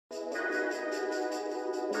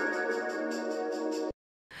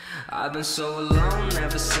I've been so alone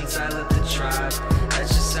ever since I left the tribe.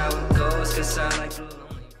 That's just how it goes, cause I like the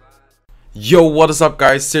lonely vibe. Yo, what is up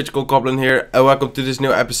guys, SurgicalGoblin here and welcome to this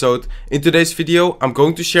new episode. In today's video I'm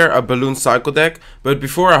going to share a balloon cycle deck, but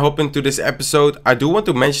before I hop into this episode I do want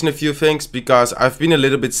to mention a few things because I've been a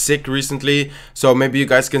little bit sick recently, so maybe you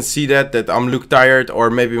guys can see that I'm look tired or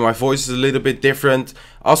maybe my voice is a little bit different.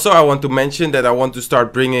 Also I want to mention that I want to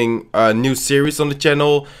start bringing a new series on the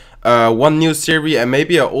channel. One new series and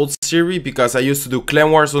maybe an old series, because I used to do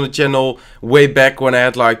Clan Wars on the channel way back when I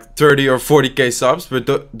had like 30 or 40k subs,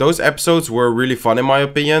 but those episodes were really fun in my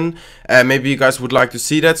opinion, and maybe you guys would like to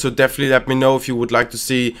see that, so definitely let me know if you would like to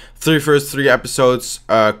see first three episodes,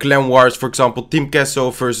 Clan Wars, for example Team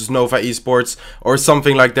Queso versus Nova Esports or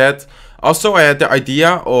something like that. Also, I had the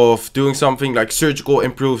idea of doing something like Surgical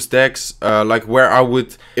improves decks, like where I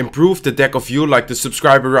would improve the deck of you, like the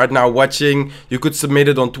subscriber right now watching. You could submit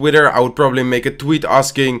it on Twitter. I would probably make a tweet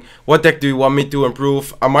asking, what deck do you want me to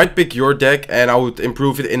improve? I might pick your deck and I would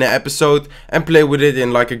improve it in an episode and play with it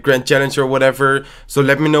in like a grand challenge or whatever. So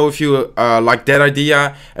let me know if you like that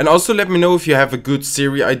idea. And also let me know if you have a good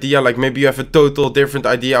series idea, like maybe you have a total different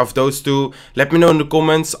idea of those two. Let me know in the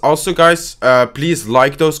comments. Also guys, please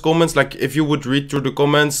like those comments, like if you would read through the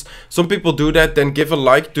comments. Some people do that, then give a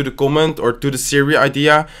like to the comment or to the series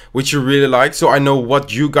idea which you really like, so I know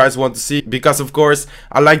what you guys want to see, because of course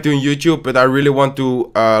I like doing YouTube but I really want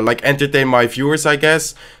to like entertain my viewers, I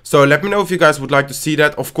guess. So let me know if you guys would like to see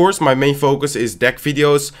that. Of course my main focus is deck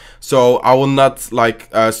videos, so I will not like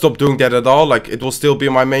stop doing that at all. Like it will still be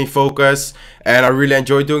my main focus and I really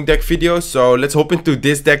enjoy doing deck videos. So let's hop into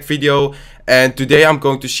this deck video, and today I'm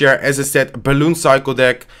going to share, as I said, a balloon cycle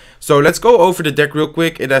deck. So let's go over the deck real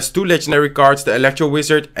quick. It has two legendary cards, the Electro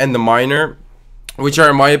Wizard and the Miner, which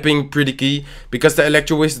are in my opinion pretty key, because the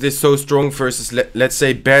Electro Wizard is so strong versus let's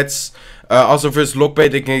say bats. Also versus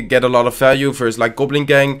Lockbait they can get a lot of value, versus like Goblin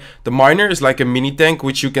Gang. The Miner is like a mini tank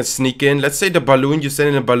which you can sneak in. Let's say the balloon, you send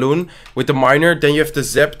in a balloon with the Miner, then you have the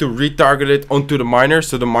Zap to retarget it onto the Miner,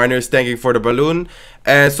 so the Miner is tanking for the balloon.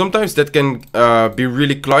 And sometimes that can be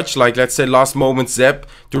really clutch, like let's say last moment Zap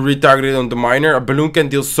to retarget it on the Miner. A balloon can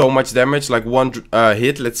deal so much damage, like one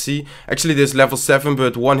hit, let's see. Actually this is level 7,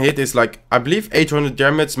 but one hit is like, I believe 800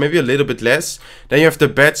 damage, maybe a little bit less. Then you have the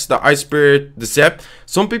Bats, the Ice Spirit, the Zap.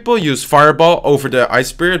 Some people use Fireball over the Ice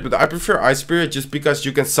Spirit, but I prefer Ice Spirit just because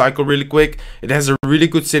you can cycle really quick. It has a really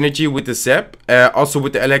good synergy with the Zap. Also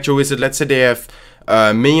with the Electro Wizard, let's say they have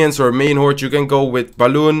minions or main horde, you can go with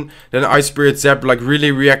Balloon, then Ice Spirit, Zap, like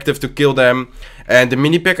really reactive to kill them. And the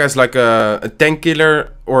mini pack has like a tank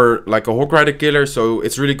killer or like a Hawk Rider killer, so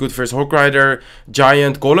it's really good versus Hawk Rider.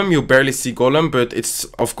 Giant Golem, you barely see Golem, but it's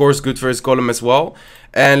of course good versus Golem as well.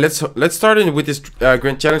 And let's start in with this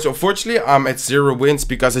grand challenge. Unfortunately I'm at 0 wins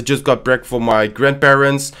because I just got back from my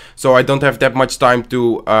grandparents, so I don't have that much time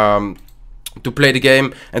to play the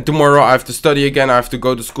game, and tomorrow I have to study again, I have to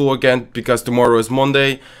go to school again because tomorrow is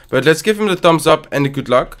Monday. But let's give him the thumbs up and the good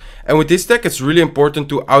luck. And with this deck it's really important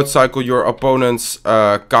to outcycle your opponent's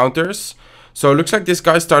counters. So it looks like this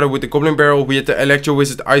guy started with the Goblin Barrel. We had the Electro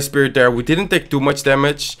Wizard, Ice Spirit there. We didn't take too much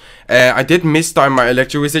damage. I did mistime my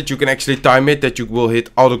Electro Wizard. You can actually time it that you will hit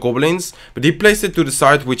all the goblins, but he placed it to the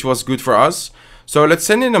side, which was good for us. So let's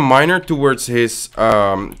send in a Miner towards his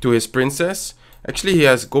princess. Actually, he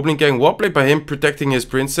has Goblin Gang, well played by him, protecting his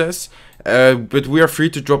princess. But we are free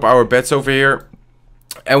to drop our bets over here.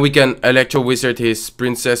 And we can Electro Wizard his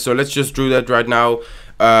princess. So let's just do that right now.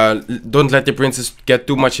 Don't let the princess get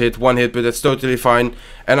too much hit, one hit, but that's totally fine.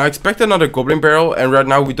 And I expect another Goblin Barrel. And right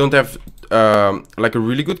now we don't have like a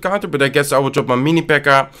really good counter, but I guess I will drop my Mini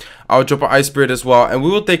P.E.K.K.A. I will drop an Ice Spirit as well. And we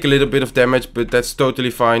will take a little bit of damage, but that's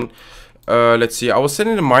totally fine. Let's see, I was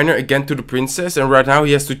sending the Miner again to the princess, and right now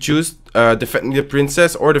he has to choose defending the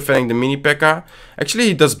princess or defending the mini P.E.K.K.A. Actually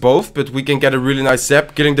he does both, but we can get a really nice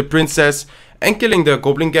zap, killing the princess and killing the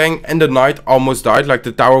Goblin Gang, and the knight almost died, like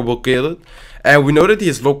the tower will kill it. And we know that he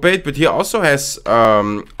has Lockbait, but he also has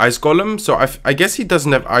Ice Golem, so I guess he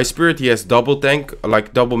doesn't have Ice Spirit, he has double tank,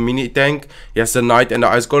 like double mini tank. He has the knight and the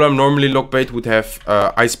Ice Golem. Normally Lockbait would have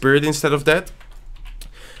Ice Spirit instead of that.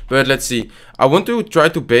 But let's see, I want to try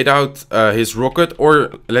to bait out his rocket,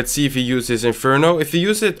 or let's see if he uses Inferno. If he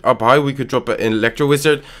uses it up high, we could drop an Electro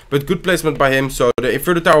Wizard, but good placement by him. So the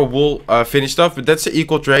Inferno Tower will finish off, but that's an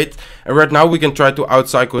equal trade. And right now we can try to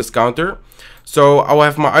outcycle his counter. So I will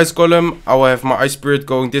have my Ice Golem, I will have my Ice Spirit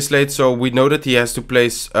going this late, so we know that he has to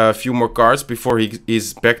place a few more cards before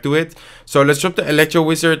he's back to it. So let's drop the Electro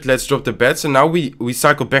Wizard, let's drop the bats, and now we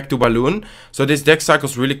cycle back to Balloon. So this deck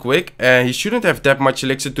cycles really quick, and he shouldn't have that much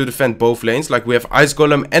elixir to defend both lanes. Like we have Ice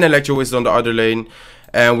Golem and Electro Wizard on the other lane,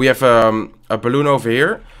 and we have a Balloon over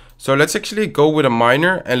here. So let's actually go with a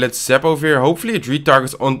Miner, and let's zap over here. Hopefully it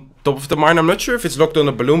retargets on top of the Miner. I'm not sure if it's locked on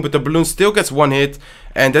the Balloon, but the Balloon still gets one hit,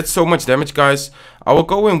 and that's so much damage, guys. I will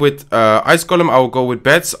go in with Ice Golem, I will go with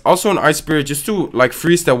Bats, also an Ice Spirit just to like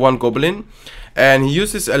freeze that one Goblin. And he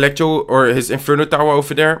used his Electro or his Inferno Tower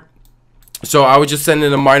over there. So I would just send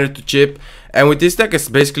in a Miner to chip. And with this deck, it's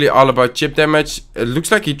basically all about chip damage. It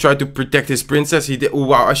looks like he tried to protect his princess. He did. Oh,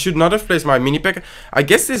 wow, I should not have placed my mini P.E.K.K.A. I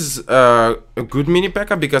guess this is a good mini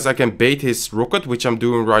P.E.K.K.A. because I can bait his rocket, which I'm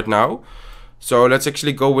doing right now. So let's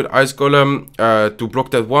actually go with Ice Golem to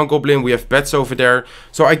block that one Goblin. We have Bats over there.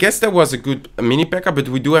 So I guess that was a good mini P.E.K.K.A. but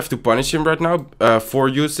we do have to punish him right now for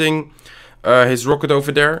using his rocket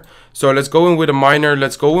over there. So let's go in with a Miner,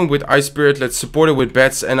 let's go in with Ice Spirit, let's support it with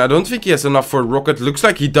Bats, and I don't think he has enough for a rocket. Looks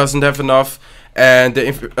like he doesn't have enough, and the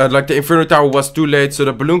Inferno Tower was too late, so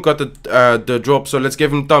the Balloon got the drop. So let's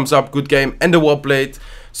give him thumbs up, good game, and the wall plate.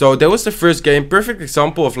 So that was the first game, perfect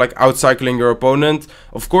example of like outcycling your opponent.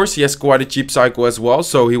 Of course he has quite a cheap cycle as well,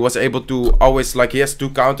 so he was able to always, like, he has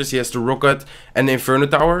two counters, he has the rocket and the Inferno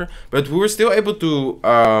Tower, but we were still able to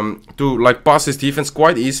like pass his defense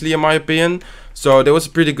quite easily in my opinion. So that was a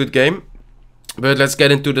pretty good game. But let's get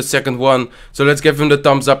into the second one. So let's give him the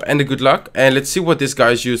thumbs up and the good luck, and let's see what this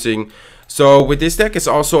guy is using. So with this deck, it's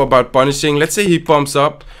also about punishing. Let's say he pumps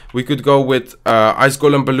up. We could go with Ice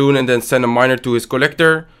Golem, Balloon, and then send a Miner to his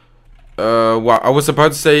collector. Wow, I was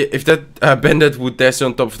about to say, if that bandit would dash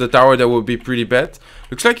on top of the tower, that would be pretty bad.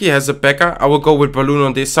 Looks like he has a P.E.K.K.A. I will go with Balloon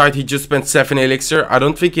on this side. He just spent 7 elixir. I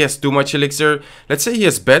don't think he has too much elixir. Let's say he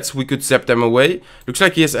has Bats. We could zap them away. Looks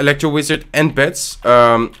like he has Electro Wizard and Bats.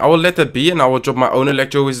 I will let that be, and I will drop my own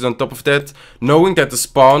Electro Wizard on top of that, knowing that the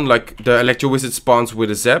spawn, like the Electro Wizard spawns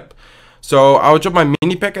with a zap. So I'll drop my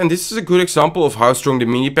mini P.E.K.K.A. and this is a good example of how strong the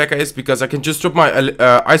mini P.E.K.K.A. is, because I can just drop my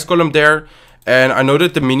Ice Golem there, and I know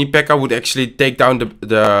that the mini P.E.K.K.A. would actually take down the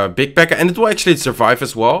big P.E.K.K.A. and it will actually survive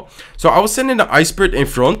as well. So I will send in the Ice Spirit in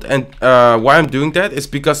front, and why I'm doing that is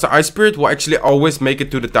because the Ice Spirit will actually always make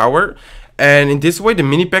it to the tower. And in this way, the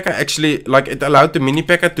mini P.E.K.K.A. actually, like, it allowed the mini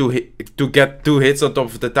P.E.K.K.A. to get 2 hits on top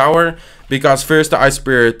of the tower, because first the Ice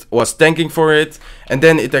Spirit was tanking for it, and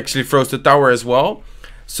then it actually froze the tower as well.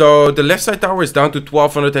 So the left side tower is down to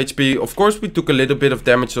 1200 HP. Of course, we took a little bit of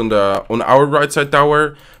damage on our right side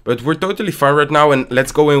tower, but we're totally fine right now. And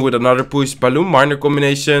let's go in with another push. Balloon Miner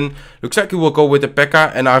combination. Looks like he will go with the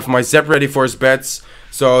P.E.K.K.A. and I have my Zap ready for his Bats.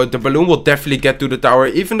 So the Balloon will definitely get to the tower.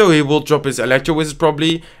 Even though he will drop his Electro Wizard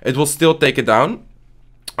probably, it will still take it down.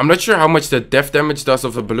 I'm not sure how much the def damage does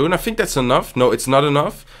of a Balloon. I think that's enough. No, it's not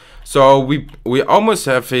enough. So we almost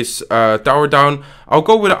have his tower down. I'll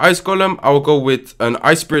go with an Ice Golem. I'll go with an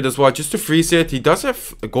Ice Spirit as well, just to freeze it. He does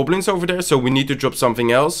have goblins over there, so we need to drop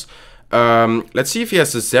something else. Let's see if he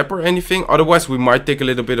has a zap or anything. Otherwise, we might take a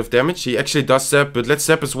little bit of damage. He actually does zap, but let's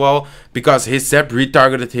zap as well, because his zap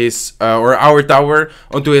retargeted his or our tower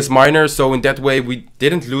onto his Miner. So in that way, we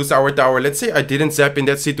didn't lose our tower. Let's say I didn't zap in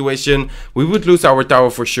that situation, we would lose our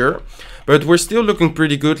tower for sure. But we're still looking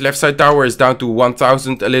pretty good. Left side tower is down to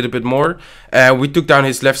 1000, a little bit more. We took down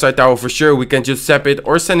his left side tower for sure. We can just zap it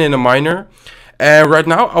or send in a Miner. And right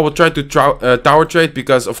now I will try to tower trade,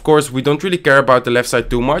 because of course we don't really care about the left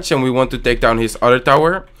side too much, and we want to take down his other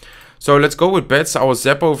tower. So let's go with Bats. I will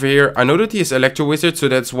zap over here. I know that he is Electro Wizard, so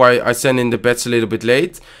that's why I send in the Bats a little bit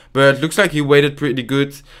late. But looks like he waited pretty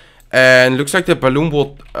good. And looks like the Balloon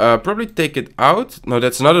will probably take it out. No,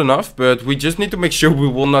 that's not enough, but we just need to make sure we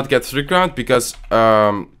will not get 3 ground, because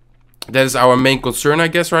that is our main concern, I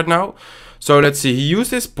guess, right now. So let's see, he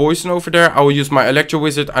used his poison over there. I will use my Electro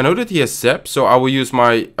Wizard. I know that he has zap, so I will use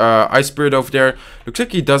my Ice Spirit over there. Looks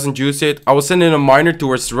like he doesn't use it. I will send in a Miner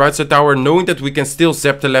towards the right side tower, knowing that we can still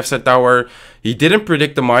zap the left side tower. He didn't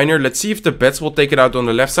predict the Miner. Let's see if the Bats will take it out on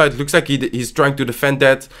the left side. Looks like he's trying to defend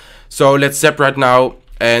that. So let's zap right now.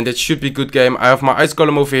 And it should be a good game. I have my Ice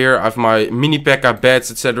Golem over here. I have my mini P.E.K.K.A.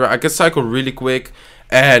 Bats, etc. I can cycle really quick.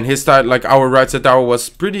 And his side, like our right side tower, was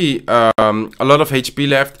pretty a lot of HP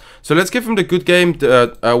left. So let's give him the good game,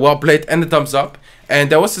 the well played, and the thumbs up.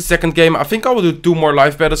 And that was the second game. I think I will do 2 more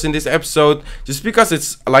live battles in this episode, just because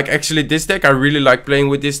it's like, actually this deck, I really like playing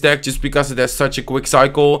with this deck, just because it has such a quick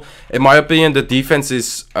cycle. In my opinion, the defense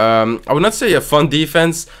is I would not say a fun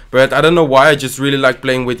defense, but I don't know why, I just really like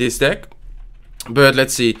playing with this deck. But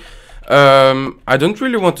let's see. I don't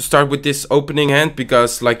really want to start with this opening hand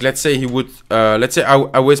because, like, let's say he would, let's say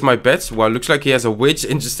I waste my bets. Well, looks like he has a witch.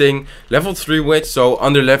 Interesting. Level 3 witch, so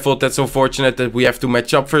under leveled. That's unfortunate that we have to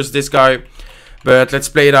match up versus this guy. But let's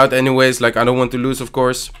play it out anyways. Like, I don't want to lose, of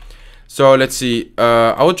course. So let's see.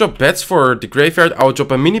 I will drop bets for the graveyard. I will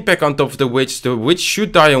drop a mini pack on top of the witch. The witch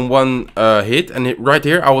should die in one hit. And right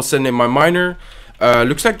here, I will send in my miner.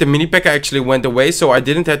 Looks like the mini pack actually went away, so I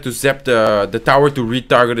didn't have to zap the tower to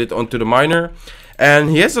retarget it onto the miner. And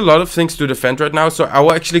he has a lot of things to defend right now, so I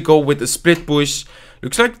will actually go with a split push.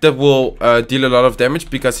 Looks like that will deal a lot of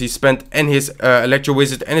damage because he spent and his Electro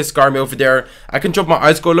Wizard and his Skarmy over there. I can drop my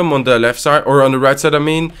Ice Golem on the left side, or on the right side I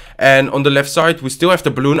mean. And on the left side we still have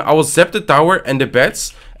the balloon. I will zap the tower and the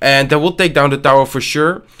bats, and that will take down the tower for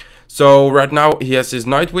sure. So right now he has his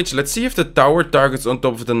Night Witch. Let's see if the tower targets on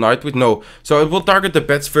top of the Night Witch. No. So it will target the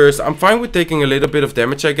bats first. I'm fine with taking a little bit of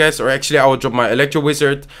damage, I guess. Or actually I will drop my Electro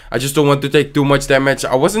Wizard. I just don't want to take too much damage.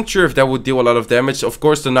 I wasn't sure if that would deal a lot of damage. Of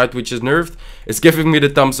course the Night Witch is nerfed. It's giving me the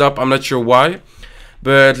thumbs up. I'm not sure why.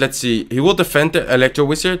 But let's see. He will defend the Electro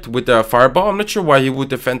Wizard with the Fireball. I'm not sure why he would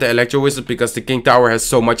defend the Electro Wizard because the King Tower has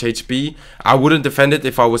so much HP. I wouldn't defend it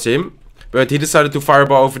if I was him. But he decided to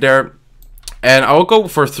Fireball over there. And I will go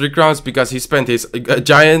for 3 crowns because he spent his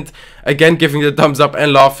giant, again giving the thumbs up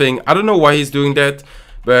and laughing. I don't know why he's doing that,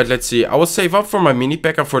 but let's see. I will save up for my mini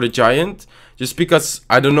pack for the giant, just because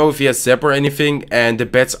I don't know if he has zap or anything, and the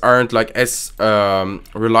bets aren't like as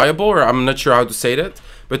reliable, or I'm not sure how to say that.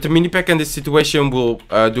 But the mini pack in this situation will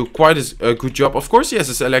do quite a good job. Of course he has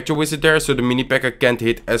his Electro Wizard there, so the mini pack can't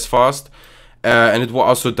hit as fast, and it will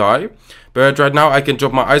also die. But right now I can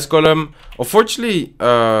drop my Ice Golem. Unfortunately,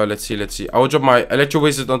 let's see. I will drop my Electro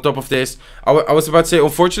Wizard on top of this. I was about to say,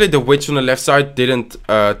 unfortunately, the witch on the left side didn't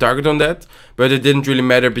target on that. But it didn't really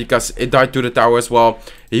matter because it died to the tower as well.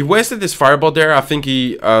 He wasted his Fireball there. I think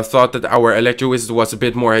he thought that our Electro Wizard was a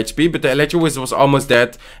bit more HP. But the Electro Wizard was almost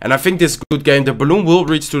dead. And I think this is a good game. The balloon will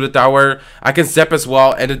reach to the tower. I can zap as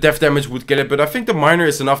well. And the death damage would kill it. But I think the miner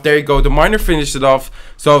is enough. There you go. The miner finished it off.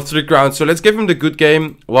 So 3 crowns. So let's give him the good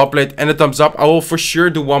game. Well played. And a thumbs up. I will for sure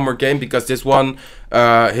do one more game because this one,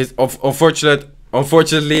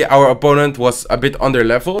 unfortunately, our opponent was a bit under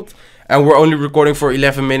leveled, and we're only recording for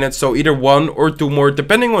 11 minutes, so either 1 or 2 more,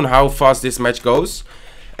 depending on how fast this match goes.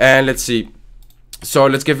 And let's see. So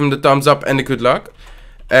let's give him the thumbs up and the good luck.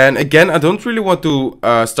 And again, I don't really want to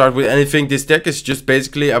start with anything. This deck is just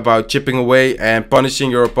basically about chipping away and punishing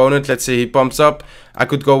your opponent. Let's say he pumps up. I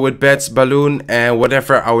could go with bats, balloon, and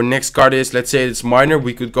whatever our next card is. Let's say it's miner.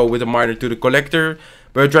 We could go with a miner to the collector.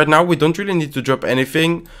 But right now we don't really need to drop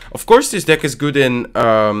anything. Of course this deck is good in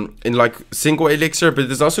like single elixir,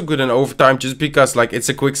 but it's also good in overtime just because like it's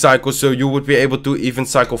a quick cycle, so you would be able to even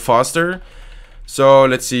cycle faster. So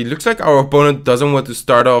let's see. Looks like our opponent doesn't want to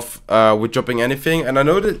start off with dropping anything, and I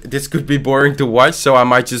know that this could be boring to watch, so I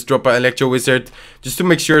might just drop an Electro Wizard just to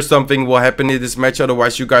make sure something will happen in this match.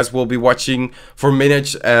 Otherwise you guys will be watching for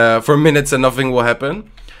minutes and nothing will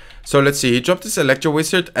happen. So let's see, he dropped this Electro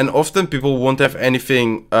Wizard, and often people won't have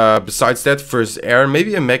anything besides that versus air.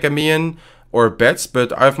 Maybe a Mega Minion or bats,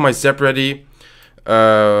 but I have my Zap ready.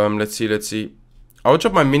 Let's see. I will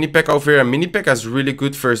drop my mini pack over here. A mini pack is really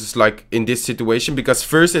good versus like in this situation, because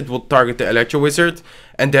first it will target the Electro Wizard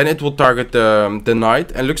and then it will target the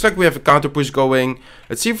Knight. And looks like we have a counter push going.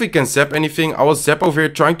 Let's see if we can zap anything. I will zap over here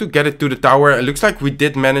trying to get it to the tower. It looks like we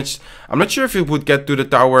did manage. I'm not sure if it would get to the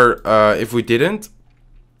tower if we didn't.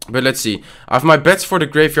 But let's see. I have my bets for the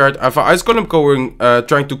graveyard. I have an Ice Golem going,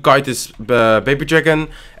 trying to kite this baby dragon.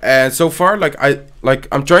 And so far,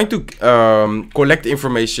 I'm trying to collect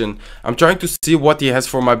information. I'm trying to see what he has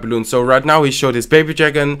for my balloon. So right now he showed his baby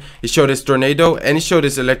dragon, he showed his tornado, and he showed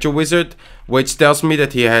his Electro Wizard, which tells me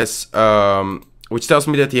that he has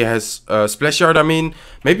Splash Yard. I mean,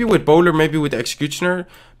 maybe with Bowler, maybe with Executioner,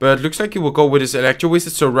 but it looks like he will go with his Electro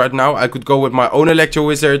Wizard. So right now I could go with my own Electro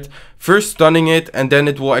Wizard, first stunning it, and then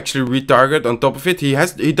it will actually retarget on top of it. He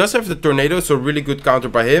does have the tornado, so really good counter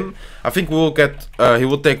by him. I think we will get he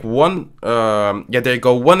will take one there you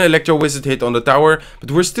go, one Electro Wizard hit on the tower, but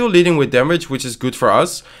we're still leading with damage, which is good for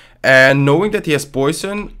us. And knowing that he has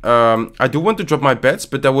poison, I do want to drop my bets,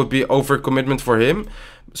 but that would be overcommitment for him.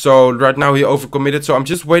 So right now he overcommitted, so I'm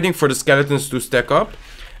just waiting for the skeletons to stack up.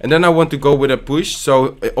 And then I want to go with a push.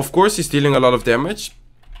 So of course he's dealing a lot of damage,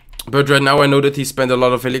 but right now I know that he spent a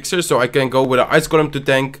lot of elixir, so I can go with an Ice Golem to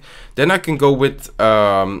tank. Then I can go with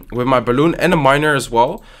my balloon and a miner as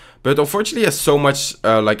well. But unfortunately he has so much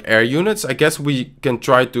like air units. I guess we can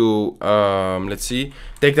try to, let's see,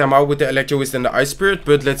 take them out with the Electro Wizard and the Ice Spirit.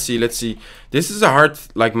 But let's see. This is a hard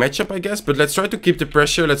like matchup, I guess. But let's try to keep the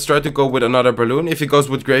pressure. Let's try to go with another balloon. If he goes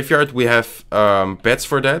with Graveyard, we have bets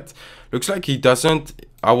for that. Looks like he doesn't.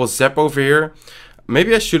 I will zap over here.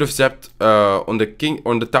 Maybe I should have zapped on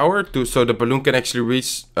the tower so the balloon can actually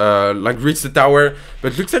reach the tower.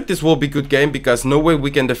 But looks like this will be a good game because no way we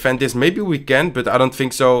can defend this. Maybe we can, but I don't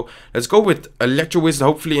think so. Let's go with Electro Wizard,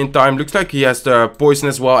 hopefully in time. Looks like he has the poison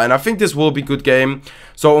as well, and I think this will be a good game.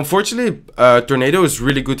 So unfortunately, Tornado is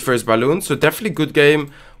really good for his balloon. So definitely good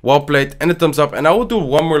game. Well played, and a thumbs up. And I will do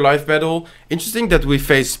one more live battle. Interesting that we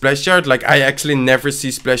face Splash Yard. Like I actually never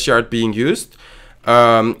see Splash Yard being used.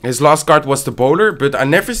 His last card was the bowler, but I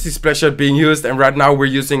never see Splash Yard being used, and right now we're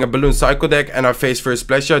using a Balloon Cycle deck and I face for a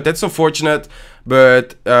Splash Yard. That's unfortunate,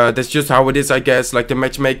 but that's just how it is, I guess. Like the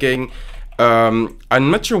matchmaking, I'm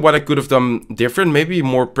not sure what I could have done different. Maybe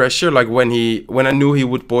more pressure, like when I knew he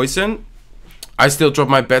would poison. I still dropped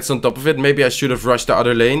my bets on top of it. Maybe I should have rushed the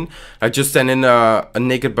other lane. I just sent in a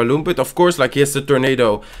naked balloon. But of course, like he has the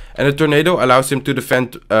tornado. And the tornado allows him to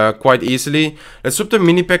defend quite easily. Let's swap the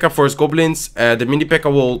mini P.E.K.K.A for his goblins. The mini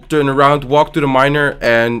P.E.K.K.A will turn around, walk to the miner,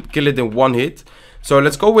 and kill it in one hit. So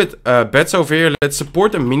let's go with bets over here. Let's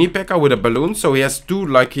support the mini P.E.K.K.A with a balloon. So he has two,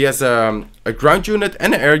 like he has a ground unit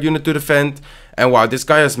and an air unit to defend. And wow, this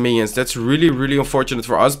guy has minions. That's really, really unfortunate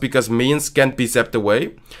for us because minions can't be zapped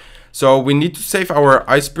away. So we need to save our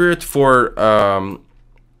Ice Spirit for and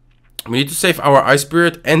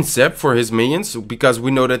Zap for his minions, because we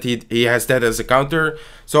know that he has that as a counter.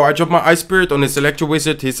 So I dropped my Ice Spirit on his Electro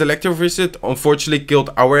Wizard. His Electro Wizard unfortunately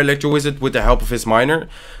killed our Electro Wizard with the help of his miner.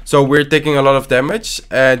 So we're taking a lot of damage.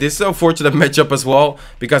 This is an unfortunate matchup as well,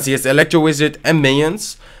 because he has Electro Wizard and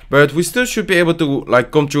minions. But we still should be able to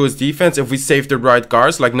like come through his defense if we save the right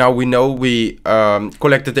cards. Like now we know we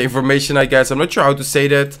collected the information, I guess. I'm not sure how to say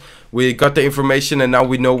that. We got the information and now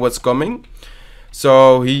we know what's coming.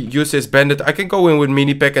 So he used his bandit. I can go in with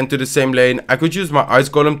mini P.E.K.K.A into the same lane. I could use my Ice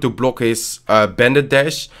Golem to block his bandit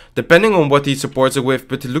dash, depending on what he supports it with.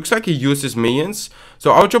 But it looks like he used his minions.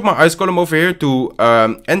 So I'll drop my Ice Golem over here to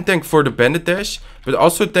end tank for the bandit dash, but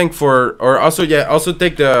also tank for, or also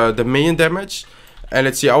take the minion damage. And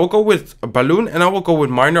let's see, I will go with a balloon and I will go with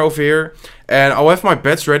miner over here. And I'll have my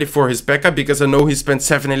bets ready for his P.E.K.K.A because I know he spent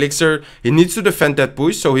 7 elixir. He needs to defend that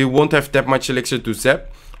push, so he won't have that much elixir to zap.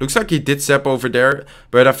 Looks like he did zap over there,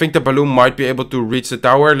 but I think the balloon might be able to reach the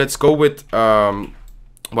tower. Let's go with, well,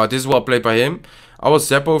 this is well played by him. I will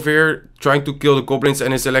zap over here, trying to kill the goblins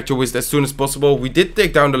and his Electro Wizard as soon as possible. We did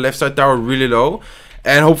take down the left side tower really low.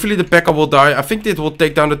 And hopefully the P.E.K.K.A will die. I think it will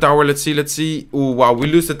take down the tower. Let's see. Ooh, wow, we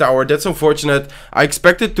lose the tower. That's unfortunate. I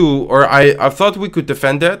expected to, or I thought we could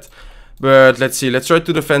defend that. But let's see. Let's try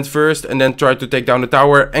to defend first and then try to take down the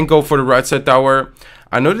tower and go for the right side tower.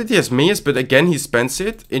 I know that he has minions, but again, he spends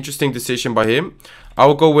it. Interesting decision by him. I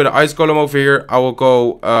will go with an Ice Golem over here. I will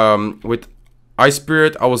go with Ice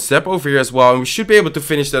Spirit. I will zap over here as well. And we should be able to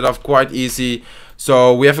finish that off quite easy.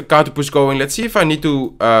 So we have a counter push going. Let's see if I need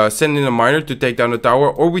to send in a miner to take down the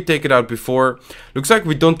tower, or we take it out before. Looks like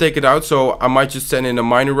we don't take it out, so I might just send in a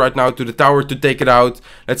miner right now to the tower to take it out.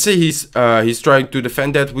 Let's say he's trying to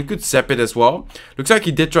defend that. We could zap it as well. Looks like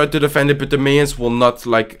he did try to defend it, but the minions will not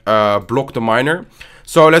like block the miner.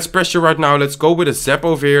 So let's pressure right now. Let's go with a zap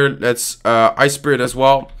over here. Let's Ice Spirit as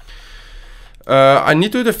well. I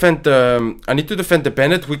need to defend the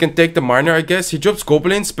bandit. We can take the miner, I guess. He drops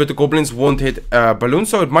goblins, but the goblins won't hit balloon,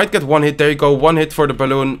 so it might get one hit. There you go, one hit for the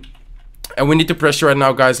balloon. And we need to pressure right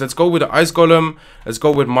now, guys. Let's go with the Ice Golem. Let's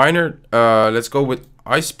go with miner. Let's go with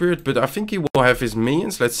Ice Spirit, but I think he will have his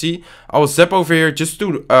minions. Let's see. I will zap over here just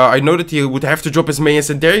to I know that he would have to drop his minions,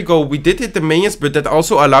 and there you go. We did hit the minions, but that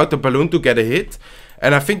also allowed the balloon to get a hit.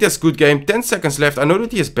 And I think that's a good game. 10 seconds left. I know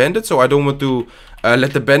that he has bandit, so I don't want to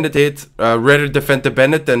let the bandit hit. Rather defend the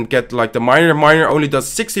bandit than get like the miner. Miner only does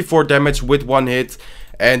 64 damage with one hit.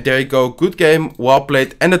 And there you go. Good game. Well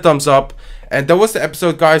played. And a thumbs up. And that was the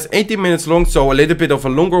episode, guys. 18 minutes long, so a little bit of a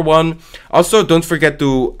longer one. Also, don't forget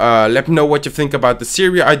to let me know what you think about the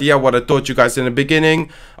Syria idea, what I told you guys in the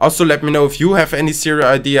beginning. Also, let me know if you have any Syria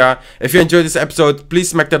idea. If you enjoyed this episode, please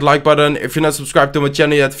smack that like button. If you're not subscribed to my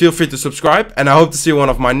channel yet, feel free to subscribe. And I hope to see you in one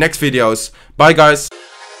of my next videos. Bye, guys.